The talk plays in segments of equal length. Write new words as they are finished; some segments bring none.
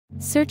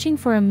Searching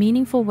for a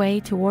meaningful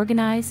way to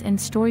organize and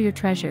store your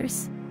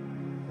treasures?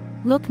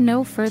 Look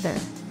no further.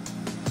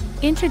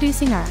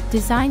 Introducing our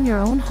Design Your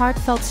Own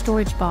Heartfelt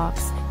Storage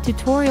Box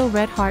tutorial.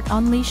 Red Heart.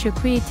 Unleash your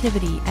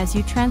creativity as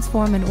you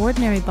transform an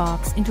ordinary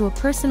box into a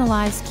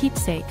personalized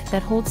keepsake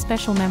that holds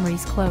special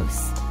memories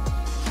close.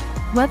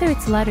 Whether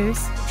it's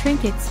letters,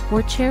 trinkets,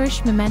 or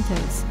cherished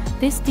mementos,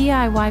 this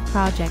DIY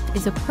project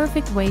is a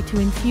perfect way to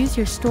infuse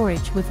your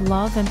storage with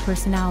love and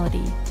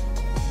personality.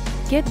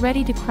 Get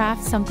ready to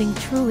craft something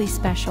truly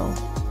special.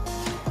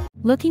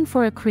 Looking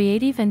for a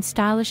creative and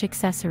stylish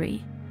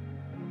accessory?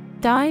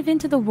 Dive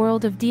into the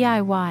world of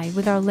DIY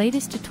with our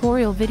latest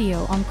tutorial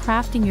video on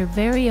crafting your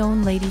very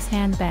own ladies'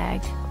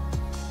 handbag.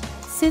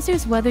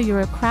 Scissors. Whether you're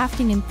a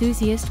crafting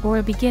enthusiast or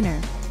a beginner,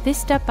 this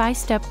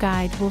step-by-step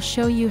guide will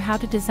show you how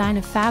to design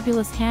a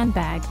fabulous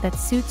handbag that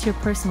suits your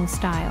personal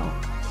style.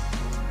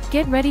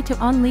 Get ready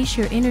to unleash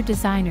your inner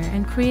designer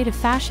and create a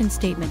fashion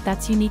statement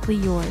that's uniquely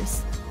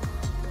yours.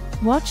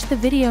 Watch the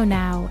video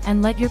now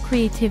and let your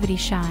creativity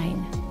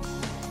shine.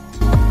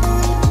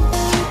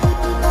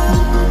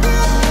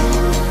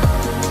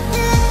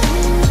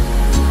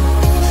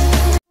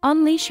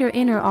 Unleash your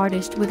inner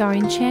artist with our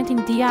enchanting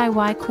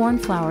DIY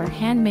cornflower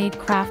handmade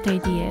craft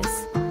ideas.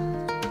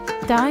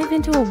 Dive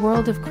into a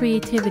world of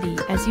creativity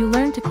as you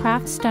learn to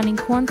craft stunning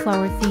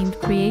cornflower-themed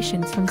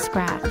creations from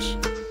scratch.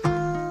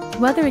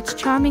 Whether it's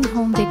charming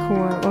home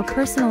decor or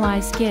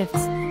personalized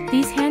gifts,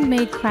 these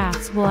handmade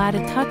crafts will add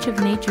a touch of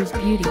nature's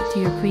beauty to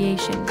your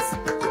creations.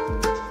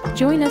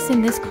 Join us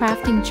in this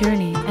crafting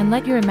journey and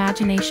let your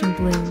imagination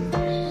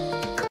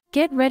bloom.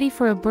 Get ready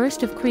for a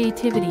burst of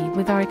creativity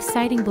with our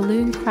exciting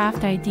balloon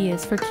craft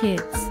ideas for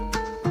kids.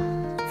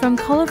 From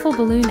colorful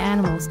balloon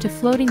animals to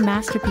floating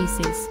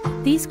masterpieces,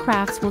 these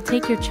crafts will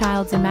take your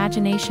child's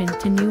imagination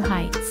to new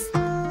heights.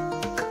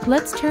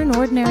 Let's turn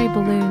ordinary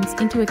balloons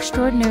into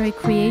extraordinary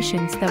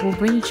creations that will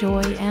bring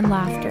joy and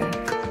laughter.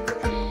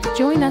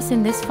 Join us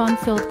in this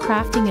fun-filled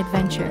crafting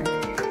adventure.